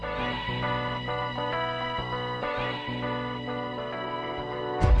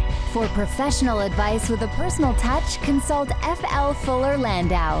For professional advice with a personal touch, consult FL Fuller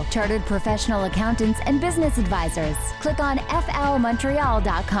Landau, Chartered Professional Accountants and Business Advisors. Click on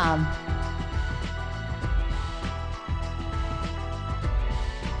flmontreal.com.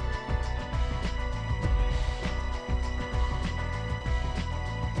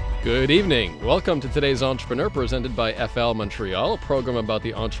 Good evening. Welcome to today's Entrepreneur, presented by FL Montreal, a program about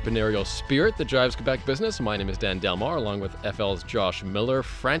the entrepreneurial spirit that drives Quebec business. My name is Dan Delmar, along with FL's Josh Miller,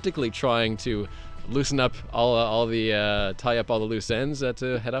 frantically trying to loosen up tie up all the loose ends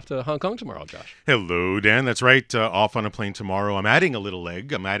to head off to Hong Kong tomorrow, Josh. Hello, Dan. That's right. Off on a plane tomorrow. I'm adding a little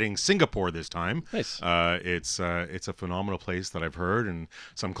leg. I'm adding Singapore this time. Nice. It's a phenomenal place that I've heard, and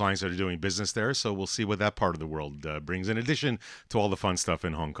some clients that are doing business there. So we'll see what that part of the world brings, in addition to all the fun stuff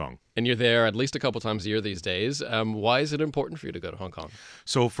in Hong Kong. And you're there at least a couple times a year these days. Why is it important for you to go to Hong Kong?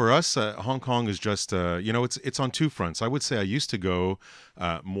 So for us, Hong Kong is just, it's on two fronts. I would say I used to go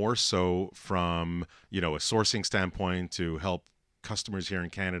more so from, a sourcing standpoint to help customers here in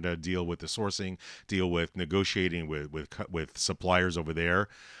Canada deal with the sourcing, deal with negotiating with suppliers over there.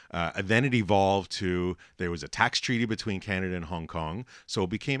 Then it evolved to, there was a tax treaty between Canada and Hong Kong, so it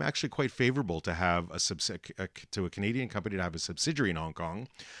became actually quite favorable to have to a Canadian company to have a subsidiary in Hong Kong,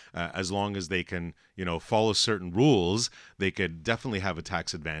 as long as they can, follow certain rules. They could definitely have a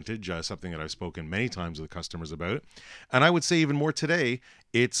tax advantage. Something that I've spoken many times with customers about, and I would say even more today.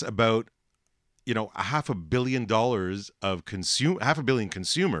 It's about $500 million of $500 million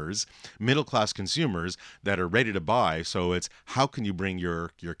consumers, middle-class consumers that are ready to buy. So it's how can you bring your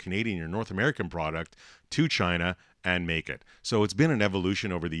Canadian, your North American product to China and make it. So it's been an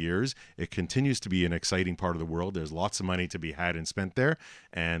evolution over the years. It continues to be an exciting part of the world. There's lots of money to be had and spent there,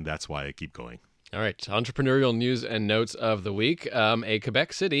 and that's why I keep going. All right, entrepreneurial news and notes of the week. A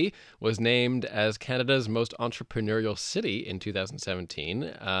Quebec city was named as Canada's most entrepreneurial city in 2017,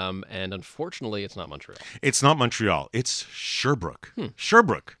 and unfortunately, it's not Montreal. It's not Montreal. It's Sherbrooke.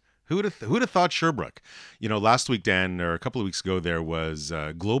 Sherbrooke. Who'd have thought Sherbrooke? Last week, Dan, or a couple of weeks ago, there was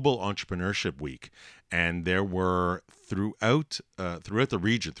Global Entrepreneurship Week, and there were throughout the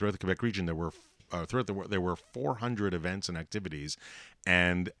region, throughout the Quebec region, there were 400 events and activities.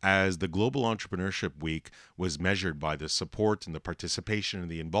 And as the Global Entrepreneurship Week was measured by the support and the participation and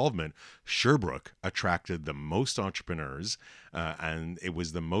the involvement, Sherbrooke attracted the most entrepreneurs, and it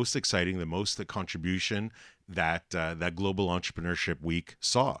was the most exciting, the contribution that Global Entrepreneurship Week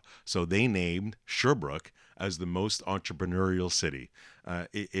saw. So they named Sherbrooke as the most entrepreneurial city.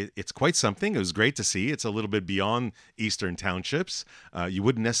 It's quite something. It was great to see. It's a little bit beyond Eastern Townships. You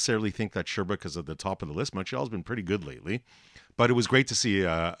wouldn't necessarily think that Sherbrooke is at the top of the list. Montreal's been pretty good lately. But it was great to see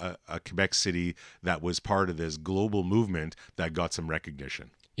a Quebec city that was part of this global movement that got some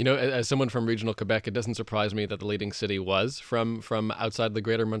recognition. As someone from regional Quebec, it doesn't surprise me that the leading city was from outside the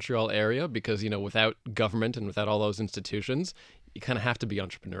greater Montreal area, because, without government and without all those institutions, you kind of have to be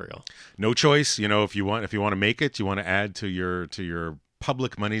entrepreneurial. No choice. If you want to make it, you want to add to your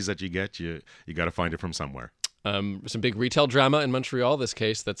public monies that you get, you got to find it from somewhere. Some big retail drama in Montreal, this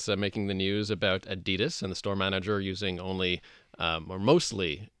case that's making the news about Adidas and the store manager using only or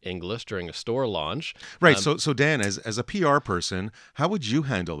mostly English during a store launch. Right. So Dan, as a PR person, how would you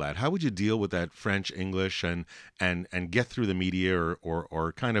handle that? How would you deal with that French English and get through the media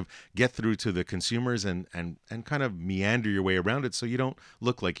or kind of get through to the consumers and kind of meander your way around it so you don't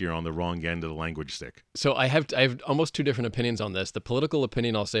look like you're on the wrong end of the language stick? So I have almost two different opinions on this. The political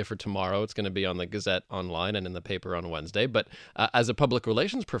opinion I'll say for tomorrow. It's going to be on the Gazette online and in the paper on Wednesday. But as a public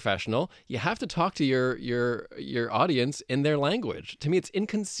relations professional, you have to talk to your audience in their language. To me, it's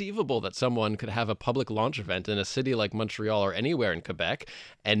inconceivable that someone could have a public launch event in a city like Montreal or anywhere in Quebec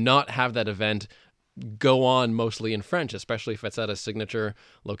and not have that event go on mostly in French, especially if it's at a signature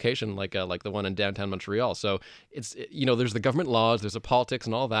location like the one in downtown Montreal. So it's, there's the government laws, there's the politics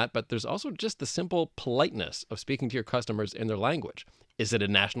and all that, but there's also just the simple politeness of speaking to your customers in their language. Is it a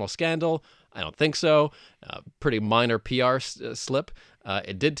national scandal? I don't think so. Pretty minor PR slip.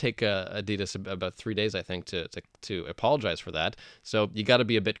 It did take Adidas about 3 days, I think, to apologize for that. So you got to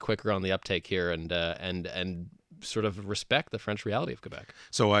be a bit quicker on the uptake here and sort of respect the French reality of Quebec.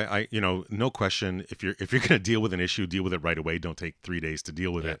 So I no question, if you're going to deal with an issue, deal with it right away. Don't take 3 days to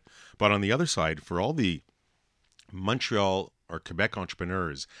deal with it. But on the other side, for all the Montreal or Quebec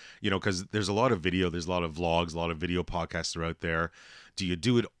entrepreneurs, because there's a lot of video, there's a lot of vlogs, a lot of video podcasts are out there. Do you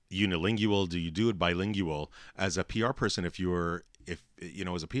do it unilingual? Do you do it bilingual? As a PR person, as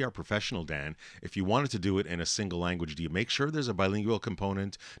a PR professional, Dan, if you wanted to do it in a single language, do you make sure there's a bilingual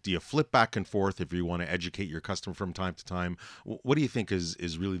component? Do you flip back and forth if you want to educate your customer from time to time? What do you think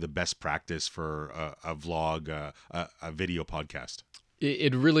is really the best practice for a vlog, a video podcast?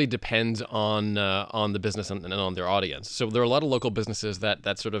 It really depends on the business and on their audience. So there are a lot of local businesses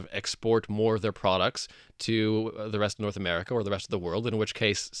that sort of export more of their products to the rest of North America or the rest of the world, in which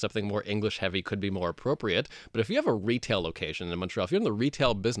case something more English heavy could be more appropriate. But if you have a retail location in Montreal, if you're in the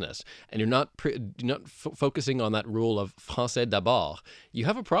retail business and you're not focusing on that rule of français d'abord, you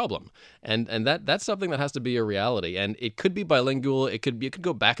have a problem. And that's something that has to be a reality. And it could be bilingual. It could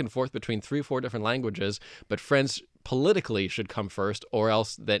go back and forth between 3 or 4 different languages, but French politically should come first, or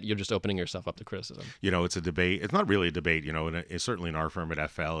else that you're just opening yourself up to criticism. It's a debate. It's not really a debate, and certainly in our firm at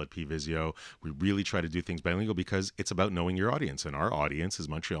FL, at PVisio, we really try to do things bilingual because it's about knowing your audience, and our audience is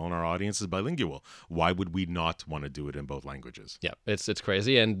Montreal and our audience is bilingual. Why would we not want to do it in both languages? Yeah, it's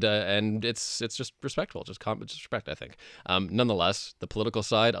crazy, and it's just respectful, just respect, I think. Nonetheless, the political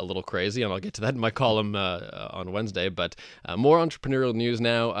side, a little crazy, and I'll get to that in my column on Wednesday, but more entrepreneurial news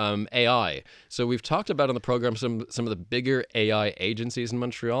now, AI. So we've talked about on the program some of the bigger AI agencies in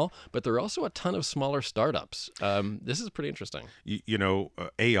Montreal, but there are also a ton of smaller startups. This is pretty interesting.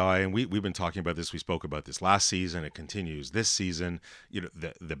 AI, and we've been talking about this. We spoke about this last season. It continues this season.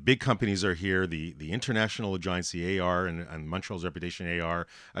 The big companies are here. The international giants, the AR and Montreal's reputation, AR,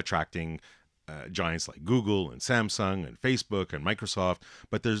 attracting giants like Google and Samsung and Facebook and Microsoft,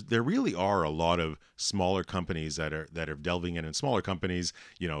 but there really are a lot of smaller companies that are delving in. And smaller companies,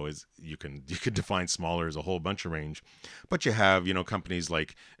 is you can define smaller as a whole bunch of range, but you have companies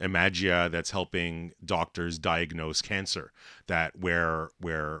like Imagia that's helping doctors diagnose cancer, that where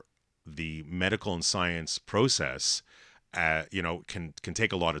the medical and science process can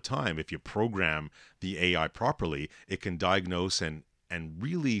take a lot of time. If you program the AI properly, it can diagnose and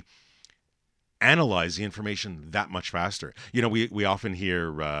really analyze the information that much faster. We often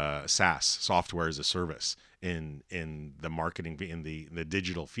hear SaaS, software as a service, in the marketing, in the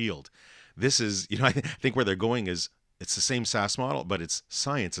digital field. This is, I think where they're going is it's the same SaaS model, but it's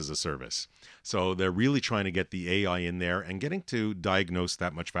science as a service. So they're really trying to get the AI in there and getting to diagnose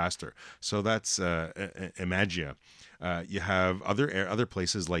that much faster. So that's Imagia. You have other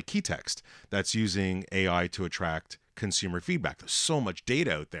places like Keytext that's using AI to attract consumer feedback. There's so much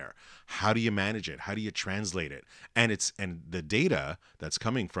data out there. How do you manage it? How do you translate it? And the data that's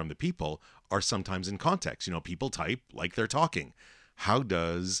coming from the people are sometimes in context. People type like they're talking. How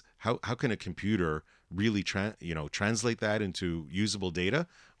can a computer really translate that into usable data?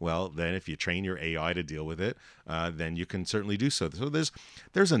 Well, then if you train your AI to deal with it, then you can certainly do so. So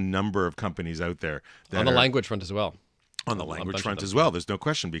there's a number of companies out there that on the language front as well. On the language front as well, there's no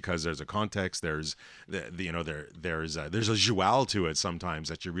question, because there's a context, there's there's a joie to it sometimes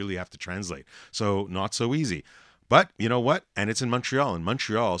that you really have to translate. So not so easy, but you know what? And it's in Montreal, and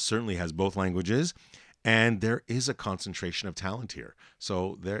Montreal certainly has both languages, and there is a concentration of talent here.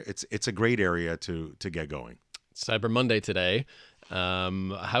 So it's a great area to get going. Cyber Monday today.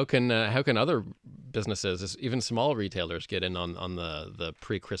 How can other businesses, even small retailers, get in on the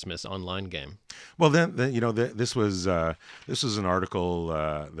pre-Christmas online game? Well, this was an article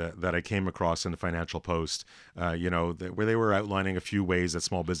that I came across in the Financial Post, where they were outlining a few ways that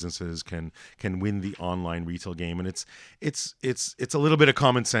small businesses can win the online retail game, and it's a little bit of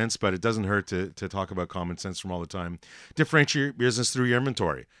common sense, but it doesn't hurt to talk about common sense from all the time. Differentiate your business through your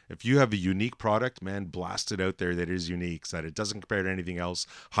inventory. If you have a unique product, man, blast it out there that is unique, so that it doesn't compare to anything else.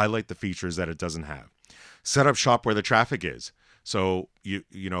 Highlight the features that it doesn't have. Set up shop where the traffic is. So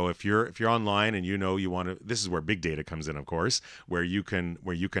if you're online and you want to, this is where big data comes in, of course, where you can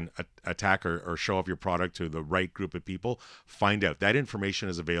attack or show off your product to the right group of people. Find out that information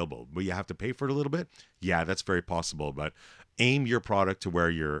is available. Will you have to pay for it a little bit? Yeah, that's very possible. But aim your product to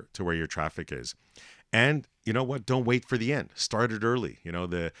where your traffic is. And you know what? Don't wait for the end. Start it early.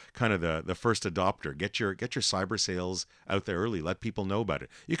 The first adopter. Get your cyber sales out there early. Let people know about it.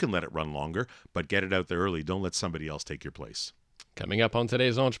 You can let it run longer, but get it out there early. Don't let somebody else take your place. Coming up on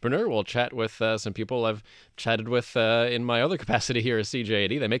today's Entrepreneur, we'll chat with some people I've chatted with in my other capacity here at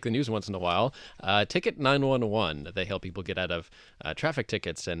CJAD. They make the news once in a while. Ticket 911. They help people get out of traffic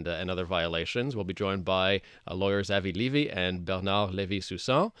tickets and other violations. We'll be joined by lawyers Avi Levy and Bernard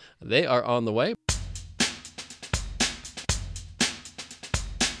Levy-Soussan. They are on the way.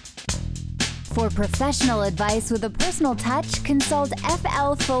 For professional advice with a personal touch, consult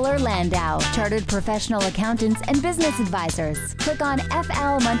FL Fuller Landau, Chartered Professional Accountants and Business Advisors. Click on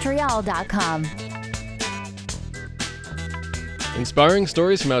flmontreal.com. Inspiring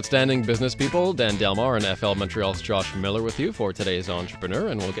stories from outstanding business people. Dan Delmar and FL Montreal's Josh Miller with you for today's Entrepreneur,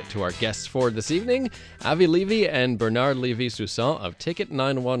 and we'll get to our guests for this evening, Avi Levy and Bernard Levy-Soussan of Ticket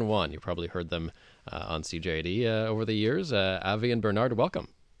 911. You probably heard them on CJD over the years. Avi and Bernard, welcome.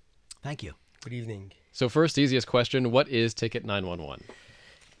 Thank you. Good evening. So first, easiest question, what is Ticket 911?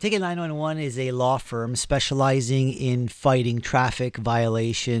 Ticket 911 is a law firm specializing in fighting traffic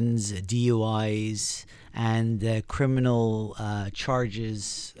violations, DUIs, and criminal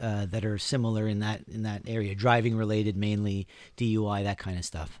charges that are similar in that area, driving related mainly, DUI, that kind of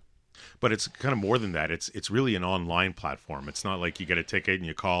stuff. But it's kind of more than that. It's really an online platform. It's not like you get a ticket and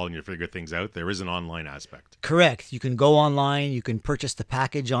you call and you figure things out. There is an online aspect. Correct. You can go online. You can purchase the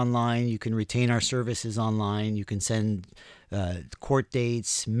package online. You can retain our services online. You can send court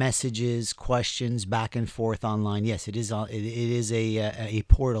dates, messages, questions back and forth online. Yes, it is. It is a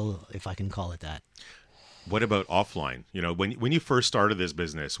portal, if I can call it that. What about offline? You know, when you first started this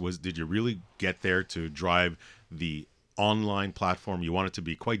business, did you really get there to drive the online platform? You want it to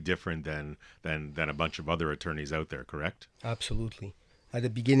be quite different than a bunch of other attorneys out there, correct? Absolutely. At the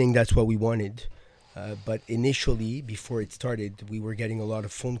beginning, that's what we wanted. But initially, before it started, we were getting a lot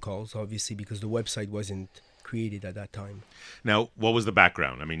of phone calls, obviously, because the website wasn't created at that time. Now, what was the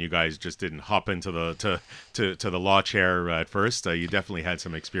background? I mean, you guys just didn't hop into the to the law chair at first. You definitely had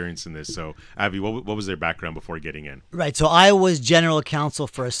some experience in this. So, Avi, what was their background before getting in? Right. So I was general counsel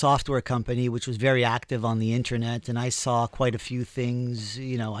for a software company which was very active on the internet, and I saw quite a few things.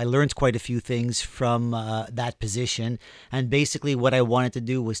 You know, I learned quite a few things from that position. And basically, what I wanted to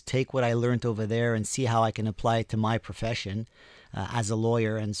do was take what I learned over there and see how I can apply it to my profession as a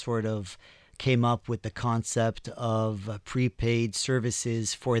lawyer, and sort of came up with the concept of prepaid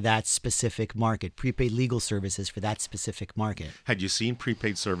services for that specific market, prepaid legal services for that specific market. Had you seen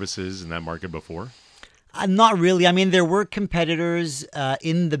prepaid services in that market before? Not really. I mean, there were competitors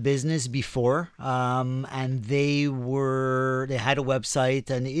in the business before, and they had a website,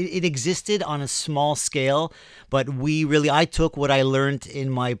 and it existed on a small scale. But I took what I learned in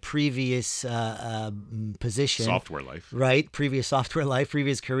my previous position, Software life, right? Previous software life,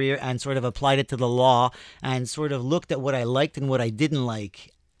 previous career, and sort of applied it to the law, and sort of looked at what I liked and what I didn't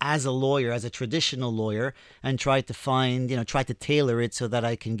like as a lawyer, as a traditional lawyer, and try to tailor it so that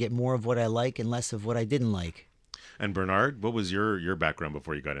I can get more of what I like and less of what I didn't like. And Bernard, what was your background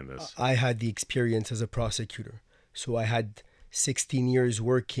before you got in this? I had the experience as a prosecutor. So I had 16 years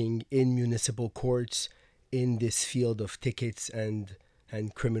working in municipal courts in this field of tickets and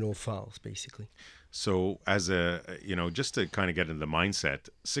criminal files, basically. So as just to kind of get into the mindset,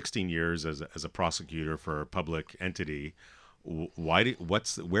 16 years as a prosecutor for a public entity,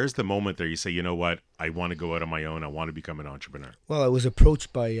 where's the moment there you say, you know what, I want to go out on my own, I want to become an entrepreneur? Well, I was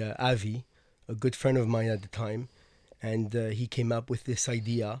approached by Avi, a good friend of mine at the time, and he came up with this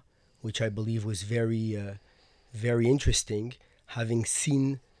idea, which I believe was very, very interesting, having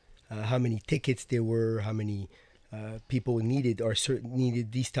seen how many tickets there were, how many people needed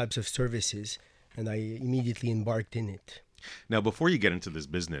these types of services, and I immediately embarked in it. Now, before you get into this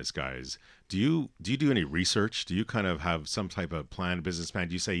business, guys, do you do any research? Do you kind of have some type of business plan?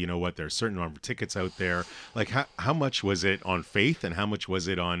 Do you say, you know what, there's certain number of tickets out there? Like, how much was it on faith, and how much was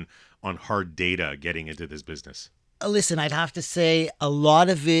it on hard data getting into this business? Listen, I'd have to say a lot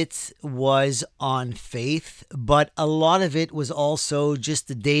of it was on faith, but a lot of it was also just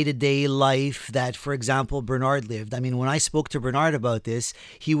the day-to-day life that, for example, Bernard lived. I mean, when I spoke to Bernard about this,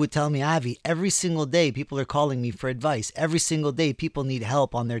 he would tell me, Avi, every single day people are calling me for advice. Every single day people need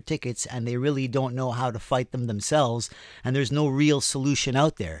help on their tickets, and they really don't know how to fight them themselves, and there's no real solution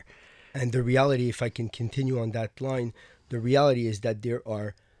out there. And the reality, if I can continue on that line, the reality is that there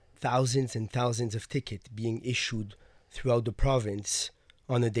are thousands and thousands of tickets being issued throughout the province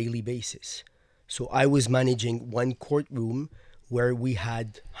on a daily basis. So I was managing one courtroom where we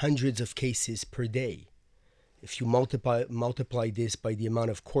had hundreds of cases per day. If you multiply this by the amount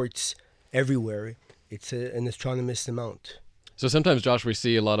of courts everywhere, it's an astronomical amount. So sometimes, Josh, we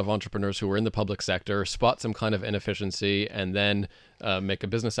see a lot of entrepreneurs who are in the public sector spot some kind of inefficiency and then make a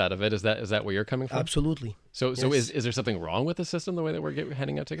business out of it. Is that where you're coming from? Absolutely. So Yes. is there something wrong with the system, the way that we're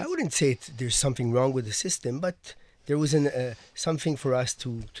handing out tickets? I wouldn't say there's something wrong with the system, but there was something for us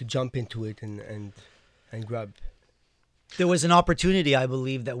to jump into it and grab. There was an opportunity, I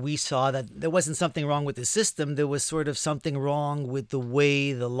believe, that we saw that there wasn't something wrong with the system. There was sort of something wrong with the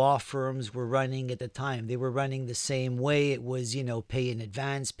way the law firms were running at the time. They were running the same way. It was, pay in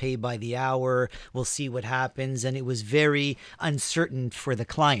advance, pay by the hour, we'll see what happens. And it was very uncertain for the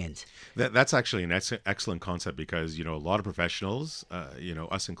client. That's actually an excellent concept because, a lot of professionals,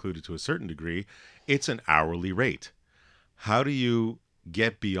 us included to a certain degree, it's an hourly rate. How do you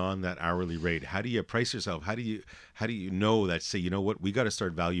get beyond that hourly rate? How do you price yourself? How do you know that, say, you know what, we got to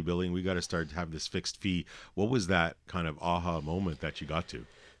start value billing, we got to start to have this fixed fee? What was that kind of aha moment that you got to?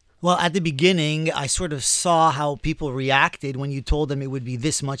 Well, at the beginning, I sort of saw how people reacted when you told them it would be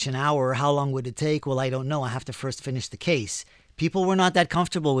this much an hour. How long would it take? Well, I don't know. I have to first finish the case. People were not that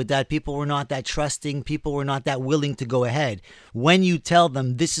comfortable with that. People were not that trusting. People were not that willing to go ahead. When you tell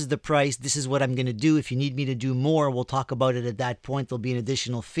them, this is the price, this is what I'm going to do. If you need me to do more, we'll talk about it at that point. There'll be an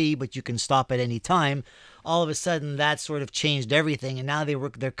additional fee, but you can stop at any time. All of a sudden, that sort of changed everything. And now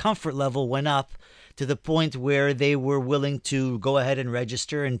their comfort level went up to the point where they were willing to go ahead and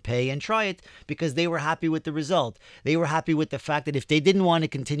register and pay and try it because they were happy with the result. They were happy with the fact that if they didn't want to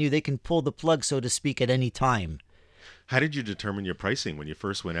continue, they can pull the plug, so to speak, at any time. How did you determine your pricing when you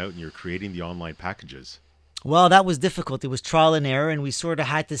first went out and you're creating the online packages? Well, that was difficult. It was trial and error, and we sort of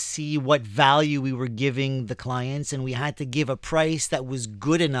had to see what value we were giving the clients, and we had to give a price that was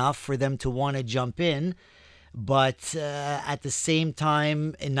good enough for them to want to jump in, but at the same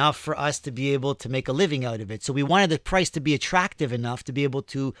time, enough for us to be able to make a living out of it. So we wanted the price to be attractive enough to be able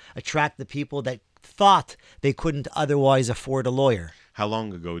to attract the people that thought they couldn't otherwise afford a lawyer. How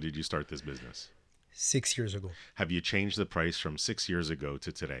long ago did you start this business? 6 years ago. Have you changed the price from 6 years ago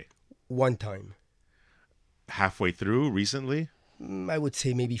to today? One time. Halfway through recently? I would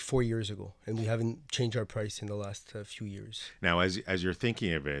say maybe 4 years ago, and we haven't changed our price in the last few years. Now, as you're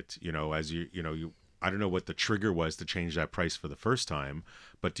thinking of it, I don't know what the trigger was to change that price for the first time,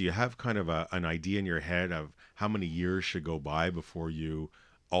 but do you have kind of an idea in your head of how many years should go by before you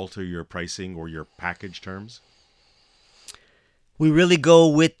alter your pricing or your package terms? We really go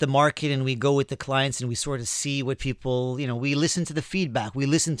with the market and we go with the clients and we sort of see what people, we listen to the feedback. We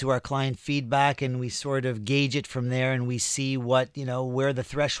listen to our client feedback and we sort of gauge it from there and we see what, where the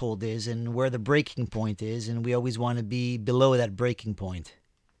threshold is and where the breaking point is. And we always want to be below that breaking point.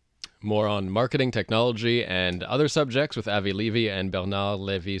 More on marketing, technology, and other subjects with Avi Levy and Bernard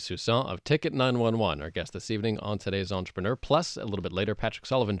Levy-Soussan of Ticket 911, our guest this evening on Today's Entrepreneur. Plus, a little bit later, Patrick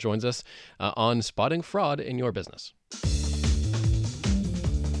Sullivan joins us on spotting fraud in your business.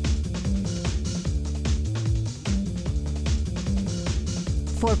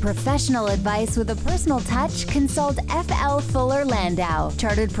 For professional advice with a personal touch, consult FL Fuller Landau,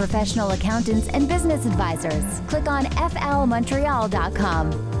 Chartered Professional Accountants and Business Advisors. Click on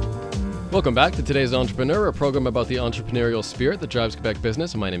flmontreal.com. Welcome back to Today's Entrepreneur, a program about the entrepreneurial spirit that drives Quebec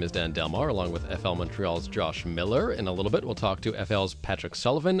business. My name is Dan Delmar, along with FL Montreal's Josh Miller. In a little bit, we'll talk to FL's Patrick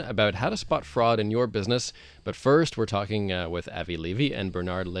Sullivan about how to spot fraud in your business. But first, we're talking with Avi Levy and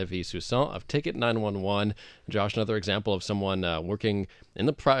Bernard Levy-Soussan of Ticket 911. Josh, another example of someone working in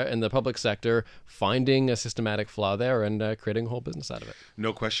the public sector, finding a systematic flaw there and creating a whole business out of it.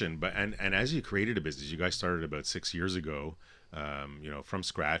 No question. But and as you created a business, you guys started about 6 years ago. From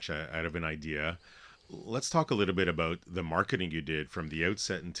scratch, out of an idea. Let's talk a little bit about the marketing you did from the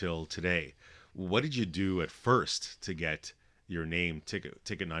outset until today. What did you do at first to get your name Ticket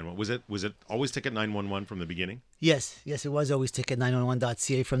 911? Was it always Ticket 911 from the beginning? Yes, it was always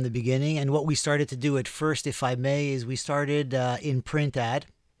ticket911.ca from the beginning. And what we started to do at first, if I may, is we started in print ad.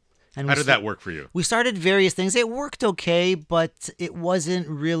 And how did that work for you? We started various things. It worked okay, but it wasn't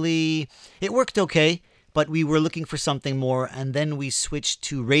really... It worked okay, but we were looking for something more, and then we switched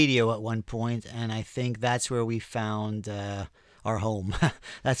to radio at one point, and I think that's where we found our home.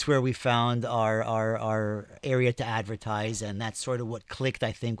 That's where we found our area to advertise, and that's sort of what clicked,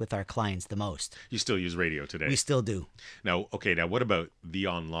 I think, with our clients the most. You still use radio today? We still do. Now, what about the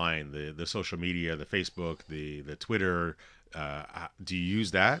online, the social media, the Facebook, the Twitter? Do you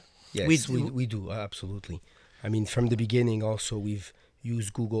use that? Yes, we do, absolutely. I mean, from the beginning also, we've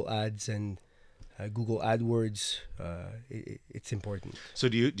used Google Ads and Google AdWords. It's important. So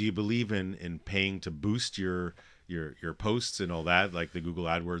do you believe in paying to boost your posts and all that, like the Google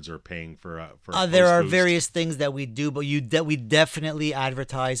AdWords are paying for a there are boost? various things that we do, but we definitely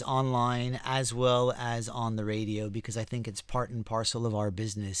advertise online as well as on the radio because I think it's part and parcel of our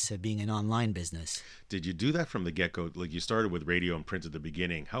business, being an online business. Did you do that from the get-go? Like you started with radio and print at the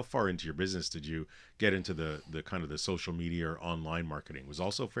beginning. How far into your business did you get into the kind of the social media or online marketing? Was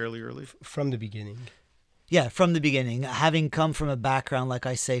also fairly early? From the beginning. Yeah, from the beginning. Having come from a background, like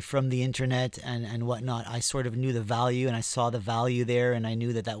I say, from the internet and whatnot, I sort of knew the value and I saw the value there and I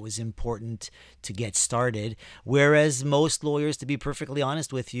knew that was important to get started. Whereas most lawyers, to be perfectly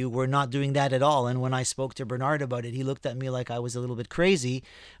honest with you, were not doing that at all. And when I spoke to Bernard about it, he looked at me like I was a little bit crazy.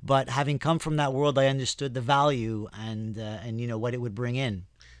 But having come from that world, I understood the value and what it would bring in.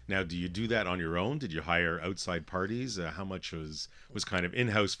 Now, do you do that on your own? Did you hire outside parties? How much was kind of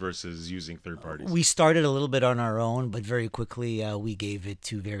in-house versus using third parties? We started a little bit on our own, but very quickly we gave it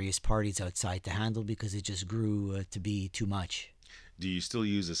to various parties outside to handle because it just grew to be too much. Do you still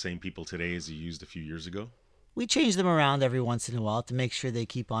use the same people today as you used a few years ago? We change them around every once in a while to make sure they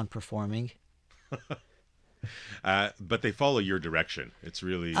keep on performing. But they follow your direction. It's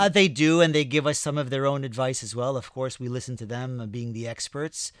really They do, and they give us some of their own advice as well. Of course, we listen to them, being the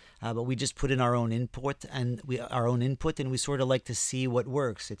experts, but we just put in our own input, and we sort of like to see what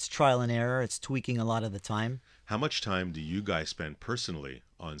works. It's trial and error. It's tweaking a lot of the time. How much time do you guys spend personally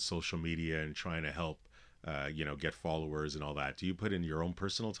on social media and trying to help, get followers and all that? Do you put in your own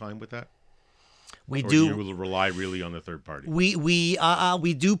personal time with that? We Or do. do you rely really on the third party?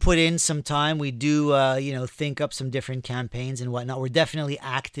 We do put in some time. We do think up some different campaigns and whatnot. We're definitely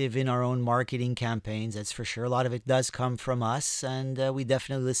active in our own marketing campaigns. That's for sure. A lot of it does come from us, and we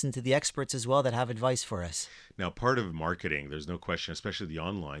definitely listen to the experts as well that have advice for us. Now, part of marketing, there's no question, especially the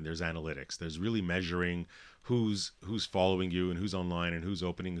online, there's analytics. There's really measuring who's following you and who's online and who's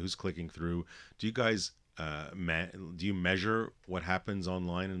opening, who's clicking through. Do you guys do you measure what happens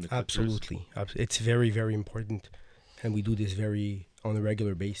online in the click-throughs? Absolutely. It's very, very important, and we do this on a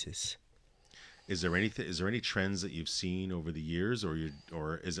regular basis. Is there any trends that you've seen over the years,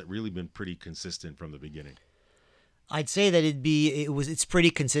 or has it really been pretty consistent from the beginning? I'd say that it's pretty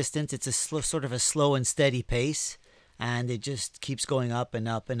consistent. It's sort of a slow and steady pace, and it just keeps going up and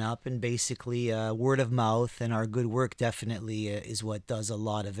up and up. And basically, word of mouth and our good work definitely is what does a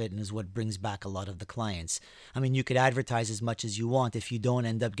lot of it and is what brings back a lot of the clients. I mean, you could advertise as much as you want. If you don't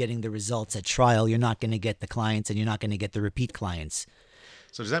end up getting the results at trial, you're not going to get the clients, and you're not going to get the repeat clients.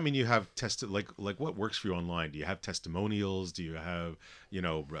 So does that mean you have tested, like what works for you online? Do you have testimonials? Do you have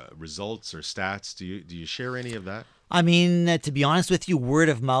results or stats? Do you share any of that? I mean, to be honest with you, word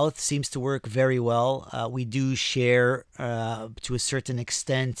of mouth seems to work very well. We do share, to a certain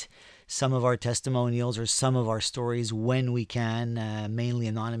extent, some of our testimonials or some of our stories when we can, mainly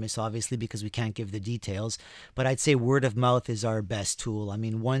anonymous, obviously, because we can't give the details. But I'd say word of mouth is our best tool. I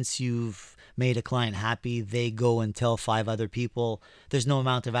mean, once you've made a client happy, they go and tell 5 other people. There's no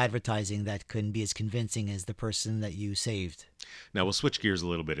amount of advertising that can be as convincing as the person that you saved. Now we'll switch gears a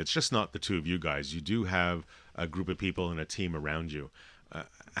little bit. It's just not the two of you guys. You do have a group of people and a team around you.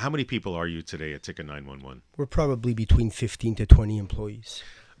 How many people are you today at Ticket 911? We're probably between 15 to 20 employees.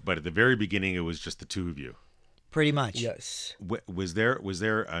 But at the very beginning, it was just the two of you. Pretty much. Yes. Was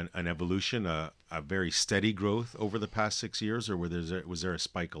there an evolution, a very steady growth over the past 6 years, or was there a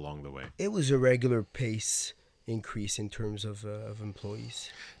spike along the way? It was a regular pace increase in terms of employees.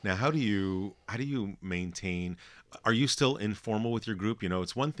 Now, how do you maintain? Are you still informal with your group?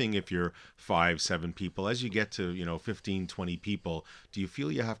 It's one thing if you're 5, 7 people. As you get to 15, 20 people, do you feel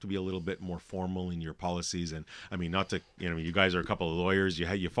you have to be a little bit more formal in your policies? And I mean, not to you guys are a couple of lawyers.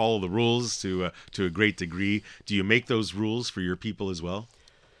 You follow the rules to a great degree. Do you make those rules for your people as well?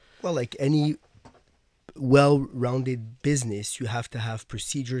 Well, like any well-rounded business, you have to have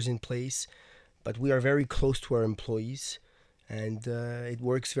procedures in place. But we are very close to our employees, and it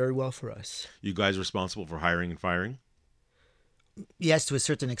works very well for us. You guys responsible for hiring and firing? Yes, to a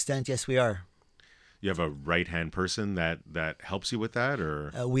certain extent, yes, we are. You have a right-hand person that helps you with that,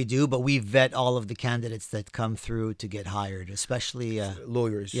 or? We do, but we vet all of the candidates that come through to get hired, especially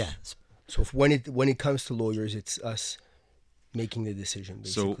lawyers. Yeah. So when it comes to lawyers, it's us making the decision,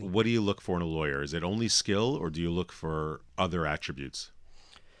 basically. So what do you look for in a lawyer? Is it only skill, or do you look for other attributes?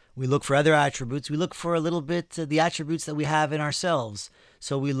 We look for other attributes. We look for a little bit the attributes that we have in ourselves.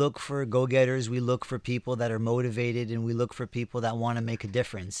 So we look for go-getters. We look for people that are motivated, and we look for people that want to make a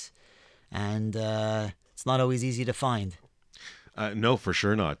difference. And it's not always easy to find. No, for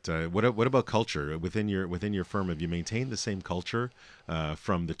sure not. What about culture within your firm? Have you maintained the same culture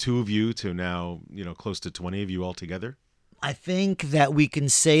from the two of you to now close to 20 of you all together? I think that we can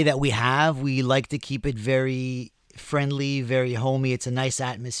say that we have. We like to keep it very friendly, very homey. It's a nice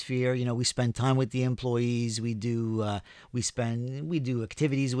atmosphere. We spend time with the employees. We do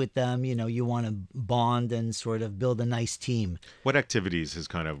activities with them. You want to bond and sort of build a nice team. What activities has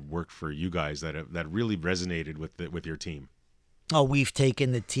kind of worked for you guys that really resonated with your team? Oh, we've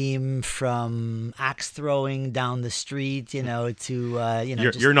taken the team from axe throwing down the street, to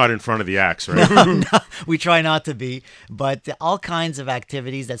You're not in front of the axe, right? No, we try not to be, but all kinds of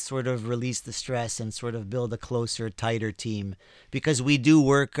activities that sort of release the stress and sort of build a closer, tighter team, because we do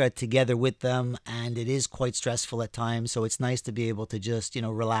work together with them, and it is quite stressful at times. So it's nice to be able to just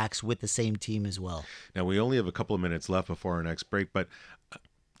relax with the same team as well. Now we only have a couple of minutes left before our next break, but.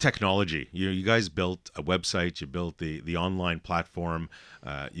 Technology. You guys built a website. You built the online platform.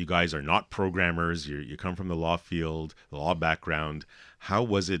 You guys are not programmers. You come from the law field, the law background. How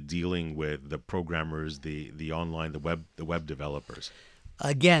was it dealing with the programmers, the online, the web developers?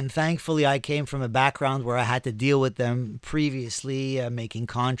 Again, thankfully, I came from a background where I had to deal with them previously, making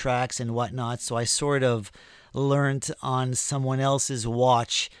contracts and whatnot. So I sort of learned on someone else's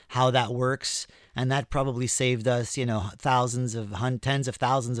watch how that works. And that probably saved us, tens of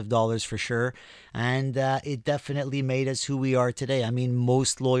thousands of dollars for sure. And it definitely made us who we are today. I mean,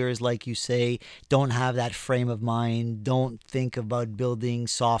 most lawyers, like you say, don't have that frame of mind, don't think about building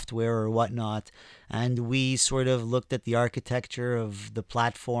software or whatnot. And we sort of looked at the architecture of the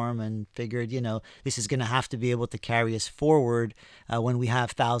platform and figured, this is going to have to be able to carry us forward when we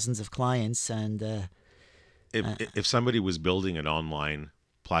have thousands of clients. And if somebody was building an online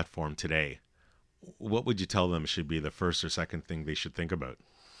platform today, what would you tell them should be the first or second thing they should think about?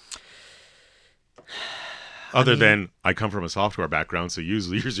 Other than, I come from a software background, so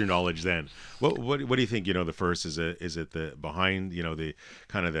use your knowledge then. What do you think, the first? Is it the behind, the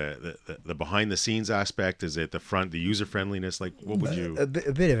kind of the behind the scenes aspect? Is it the front, the user friendliness? Like, what would you... A bit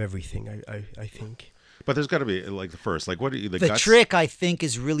of everything, I think. But there's got to be, like, the first. Like, what are the guts? Trick, I think,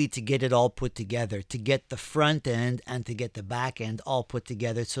 is really to get it all put together, to get the front end and to get the back end all put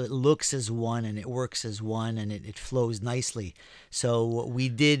together so it looks as one and it works as one and it flows nicely. So we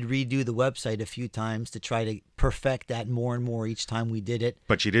did redo the website a few times to try to perfect that more and more each time we did it.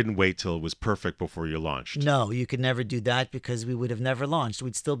 But you didn't wait till it was perfect before you launched. No, you could never do that because we would have never launched.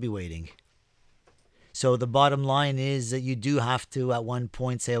 We'd still be waiting. So the bottom line is that you do have to at one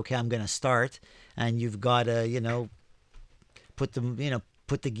point say, okay, I'm going to start, and you've got to, put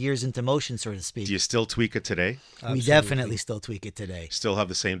the gears into motion, so to speak. Do you still tweak it today? Absolutely. We definitely still tweak it today. Still have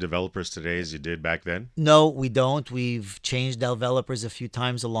the same developers today as you did back then? No, we don't. We've changed developers a few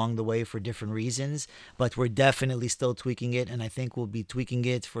times along the way for different reasons, but we're definitely still tweaking it, and I think we'll be tweaking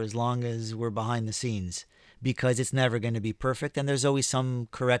it for as long as we're behind the scenes, because it's never going to be perfect, and there's always some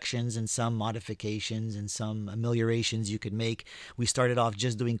corrections and some modifications and some ameliorations you could make. We started off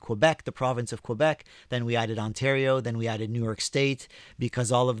just doing Quebec, the province of Quebec, then we added Ontario, then we added New York State,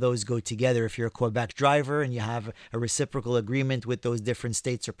 because all of those go together. If you're a Quebec driver and you have a reciprocal agreement with those different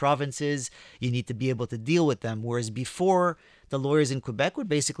states or provinces, you need to be able to deal with them, whereas before, the lawyers in Quebec would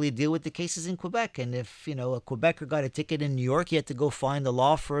basically deal with the cases in Quebec. And if, a Quebecer got a ticket in New York, he had to go find a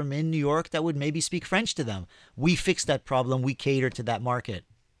law firm in New York that would maybe speak French to them. We fixed that problem. We cater to that market.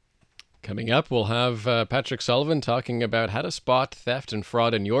 Coming up, we'll have Patrick Sullivan talking about how to spot theft and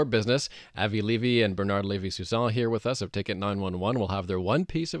fraud in your business. Avi Levy and Bernard Levy-Soussan here with us of Ticket 911 will have their one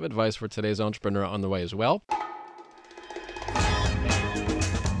piece of advice for today's entrepreneur on the way as well.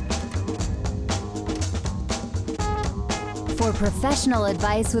 For professional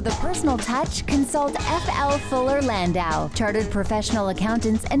advice with a personal touch, consult FL Fuller Landau, Chartered Professional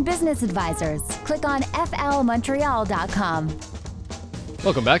Accountants and Business Advisors. Click on flmontreal.com.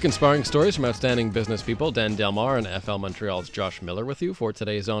 Welcome back. Inspiring stories from outstanding business people. Dan Delmar and FL Montreal's Josh Miller with you for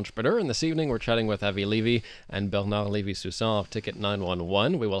today's entrepreneur. And this evening, we're chatting with Avi Levy and Bernard Levy-Soussan of Ticket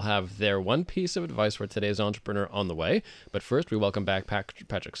 911. We will have their one piece of advice for today's entrepreneur on the way. But first, we welcome back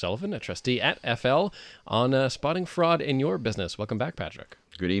Patrick Sullivan, a trustee at FL, on spotting fraud in your business. Welcome back, Patrick.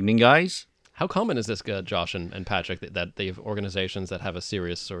 Good evening, guys. How common is this, Josh and Patrick, that they have organizations that have a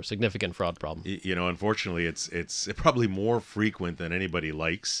serious or significant fraud problem? Unfortunately, it's probably more frequent than anybody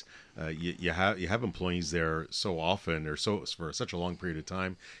likes. You have employees there so often or so for such a long period of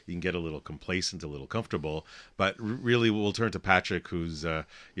time, you can get a little complacent, a little comfortable. But really, we'll turn to Patrick, who's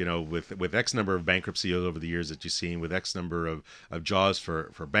with X number of bankruptcies over the years that you've seen, with X number of jaws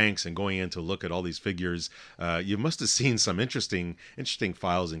for banks, and going in to look at all these figures. You must have seen some interesting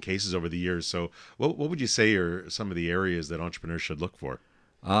files and cases over the years. So, what would you say are some of the areas that entrepreneurs should look for?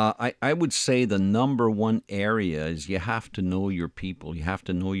 I would say the number one area is you have to know your people, you have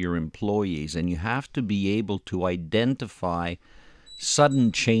to know your employees, and you have to be able to identify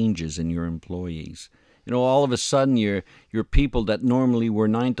sudden changes in your employees. All of a sudden your people that normally were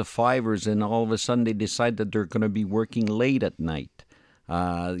 9-to-5ers, and all of a sudden they decide that they're going to be working late at night.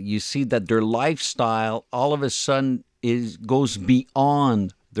 You see that their lifestyle all of a sudden goes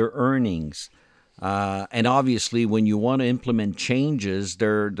beyond their earnings. And obviously, when you want to implement changes,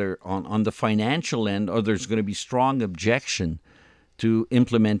 they're on the financial end, or there's going to be strong objection to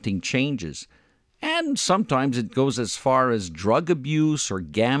implementing changes. And sometimes it goes as far as drug abuse or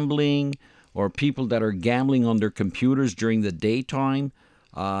gambling, or people that are gambling on their computers during the daytime.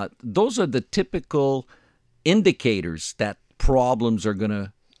 Those are the typical indicators that problems are going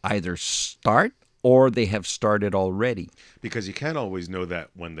to either start or they have started already. Because you can't always know that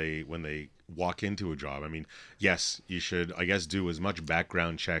when they walk into a job. I mean, yes, you should, I guess, do as much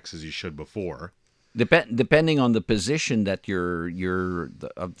background checks as you should before. Depending on the position that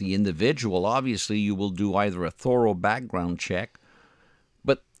of the individual, obviously you will do either a thorough background check,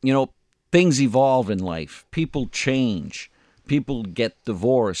 but things evolve in life. People change. People get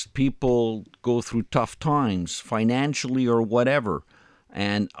divorced. People go through tough times financially or whatever.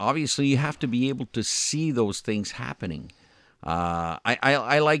 And obviously, you have to be able to see those things happening.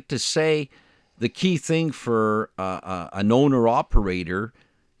 I like to say the key thing for an owner-operator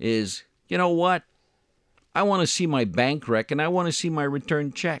is, you know what? I want to see my bank rec, and I want to see my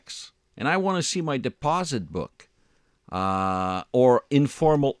return checks, and I want to see my deposit book, or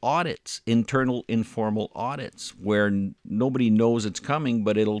informal audits, internal informal audits, where nobody knows it's coming,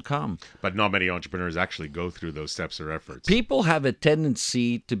 but it'll come. But not many entrepreneurs actually go through those steps or efforts. People have a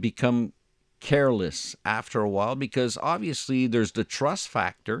tendency to become careless after a while because obviously there's the trust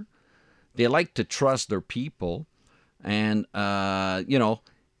factor. They like to trust their people, and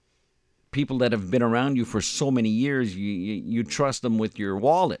people that have been around you for so many years, you trust them with your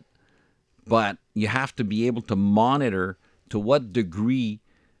wallet. But you have to be able to monitor to what degree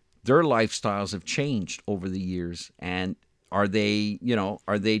their lifestyles have changed over the years, and are they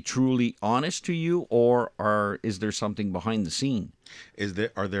truly honest to you, or is there something behind the scene?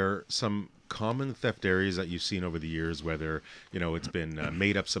 Are there some common theft areas that you've seen over the years, whether it's been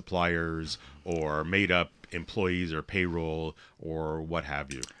made up suppliers or made up employees or payroll or what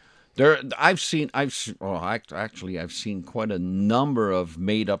have you? I've seen quite a number of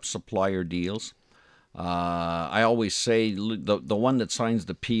made up supplier deals. I always say the one that signs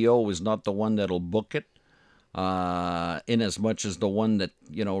the PO is not the one that'll book it, in as much as the one that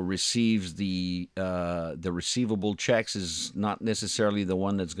receives the receivable checks is not necessarily the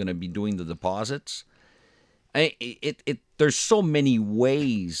one that's going to be doing the deposits. There's so many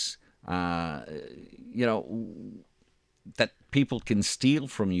ways that people can steal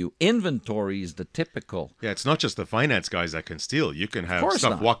from you. Inventory is the typical. Yeah, it's not just the finance guys that can steal. You can have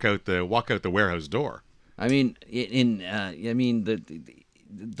stuff walk out the warehouse door. I mean,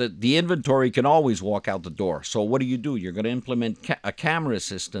 the inventory can always walk out the door. So what do? You're going to implement a camera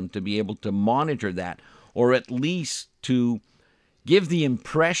system to be able to monitor that, or at least to give the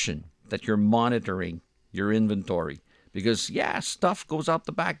impression that you're monitoring your inventory. Because, stuff goes out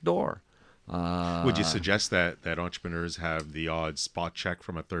the back door. Would you suggest that entrepreneurs have the odd spot check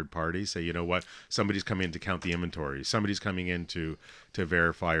from a third party? Say, you know what, somebody's coming in to count the inventory. Somebody's coming in to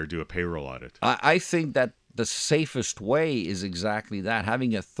verify or do a payroll audit. I think that the safest way is exactly that.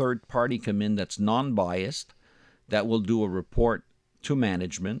 Having a third party come in that's non-biased, that will do a report to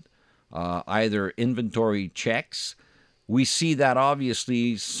management, either inventory checks. We see that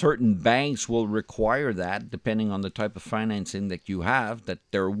obviously certain banks will require that, depending on the type of financing that you have, that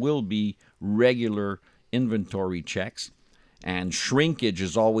there will be regular inventory checks. And shrinkage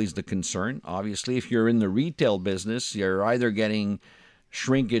is always the concern. Obviously, if you're in the retail business, you're either getting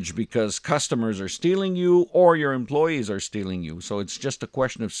shrinkage because customers are stealing you or your employees are stealing you. So it's just a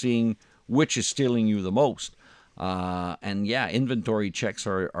question of seeing which is stealing you the most. Inventory checks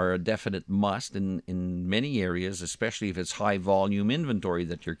are a definite must in many areas, especially if it's high volume inventory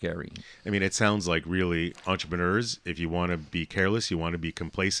that you're carrying. I mean, it sounds like really entrepreneurs, if you want to be careless, you want to be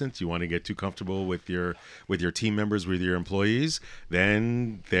complacent, you want to get too comfortable with your team members, with your employees,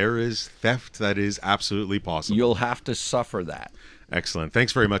 then there is theft that is absolutely possible. You'll have to suffer that. Excellent.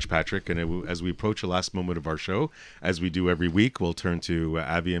 Thanks very much, Patrick. And as we approach the last moment of our show, as we do every week, we'll turn to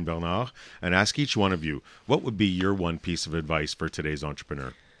Avi and Bernard and ask each one of you, what would be your one piece of advice for today's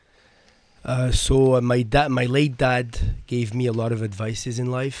entrepreneur? My late dad gave me a lot of advices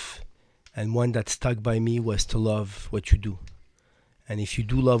in life, and one that stuck by me was to love what you do. And if you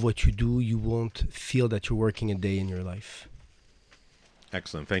do love what you do, you won't feel that you're working a day in your life.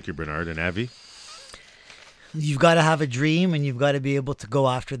 Excellent. Thank you, Bernard. And Avi? You've got to have a dream, and you've got to be able to go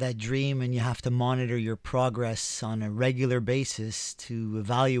after that dream, and you have to monitor your progress on a regular basis to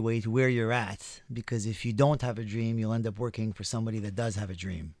evaluate where you're at. Because if you don't have a dream, you'll end up working for somebody that does have a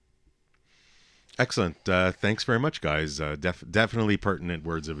dream. Excellent. Thanks very much, guys. Definitely pertinent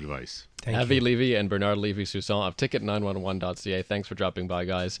words of advice. Avi Levy and Bernard Levy-Soussan of Ticket911.ca. Thanks for dropping by,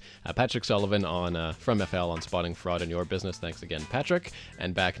 guys. Patrick Sullivan from FL on spotting fraud in your business. Thanks again, Patrick.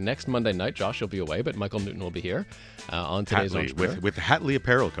 And back next Monday night, Josh will be away, but Michael Newton will be here on Today's Entrepreneur. With the Hatley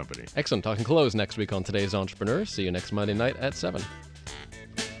Apparel Company. Excellent. Talking clothes next week on Today's Entrepreneur. See you next Monday night at 7.